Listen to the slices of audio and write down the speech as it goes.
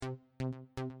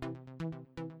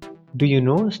Do you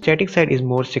know static site is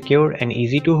more secure and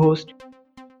easy to host?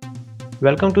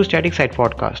 Welcome to Static Site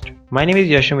Podcast. My name is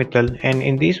Yashamittal, and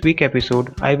in this week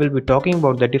episode I will be talking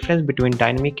about the difference between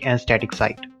dynamic and static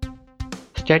site.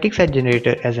 Static site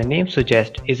generator, as the name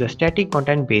suggests, is a static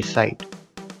content based site.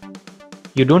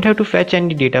 You don't have to fetch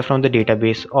any data from the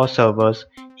database or servers,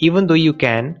 even though you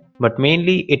can, but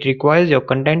mainly it requires your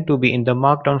content to be in the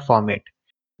markdown format,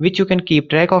 which you can keep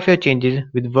track of your changes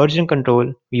with version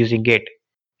control using Git.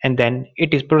 And then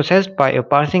it is processed by a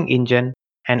parsing engine,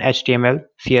 and HTML,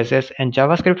 CSS, and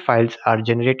JavaScript files are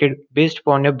generated based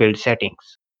upon your build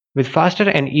settings. With faster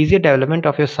and easier development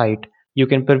of your site, you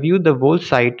can preview the whole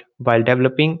site while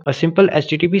developing a simple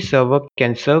HTTP server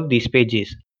can serve these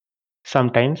pages.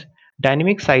 Sometimes,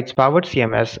 dynamic sites powered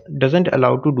CMS doesn't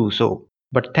allow to do so,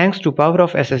 but thanks to power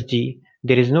of SSG,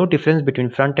 there is no difference between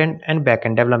front-end and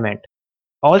back-end development.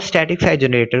 All static site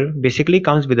generator basically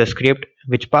comes with a script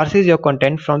which parses your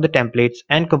content from the templates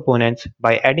and components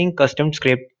by adding custom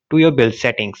script to your build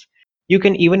settings. You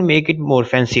can even make it more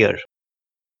fancier.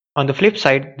 On the flip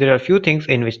side, there are few things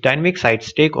in which dynamic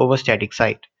sites take over static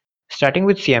site. Starting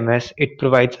with CMS, it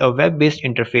provides a web-based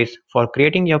interface for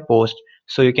creating your post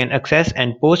so you can access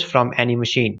and post from any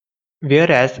machine.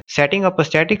 Whereas setting up a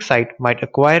static site might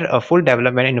acquire a full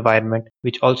development environment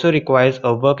which also requires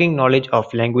a working knowledge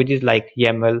of languages like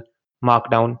YAML,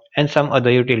 Markdown, and some other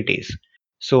utilities.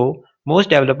 So, most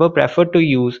developers prefer to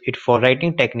use it for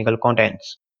writing technical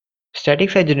contents. Static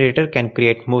site generator can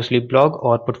create mostly blog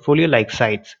or portfolio-like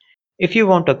sites. If you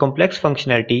want a complex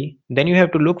functionality, then you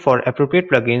have to look for appropriate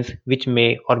plugins which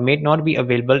may or may not be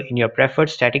available in your preferred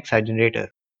static site generator.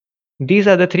 These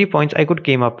are the 3 points I could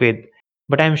came up with,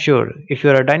 but I'm sure if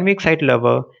you're a dynamic site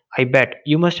lover, I bet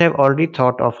you must have already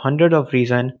thought of hundreds of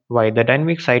reasons why the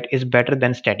dynamic site is better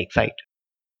than static site.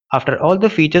 After all the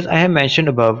features I have mentioned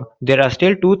above, there are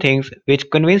still two things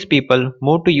which convince people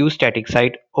more to use static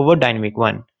site over dynamic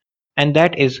one, and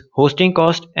that is hosting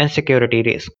cost and security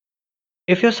risk.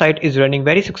 If your site is running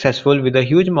very successful with a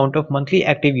huge amount of monthly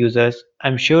active users,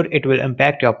 I'm sure it will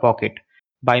impact your pocket.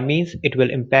 By means, it will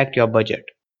impact your budget.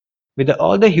 With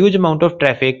all the huge amount of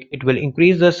traffic, it will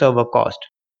increase the server cost.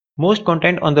 Most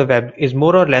content on the web is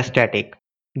more or less static.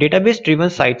 Database-driven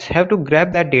sites have to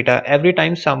grab that data every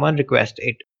time someone requests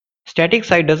it. Static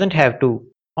site doesn't have to.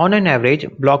 On an average,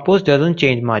 blog post doesn't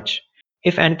change much.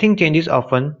 If anything changes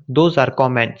often, those are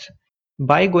comments.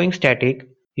 By going static,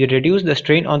 you reduce the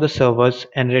strain on the servers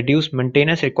and reduce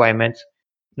maintenance requirements.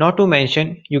 Not to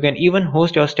mention, you can even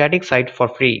host your static site for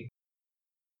free.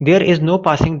 There is no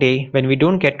passing day when we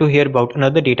don't get to hear about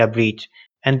another data breach,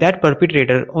 and that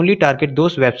perpetrator only target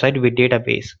those websites with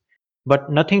database.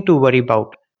 But nothing to worry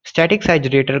about. Static site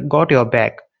generator got your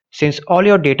back. Since all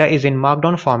your data is in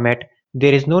Markdown format,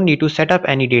 there is no need to set up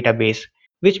any database,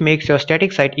 which makes your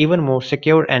static site even more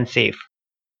secure and safe.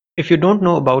 If you don't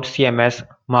know about CMS,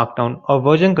 Markdown, or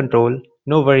version control,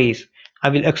 no worries. I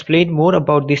will explain more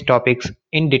about these topics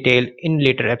in detail in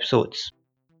later episodes.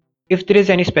 If there is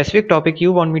any specific topic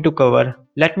you want me to cover,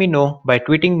 let me know by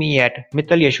tweeting me at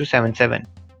MittalYeshu77.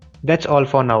 That's all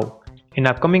for now. In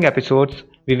upcoming episodes,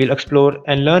 we will explore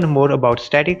and learn more about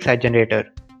static site generator.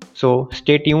 So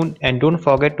stay tuned and don't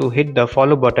forget to hit the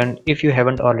follow button if you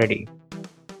haven't already.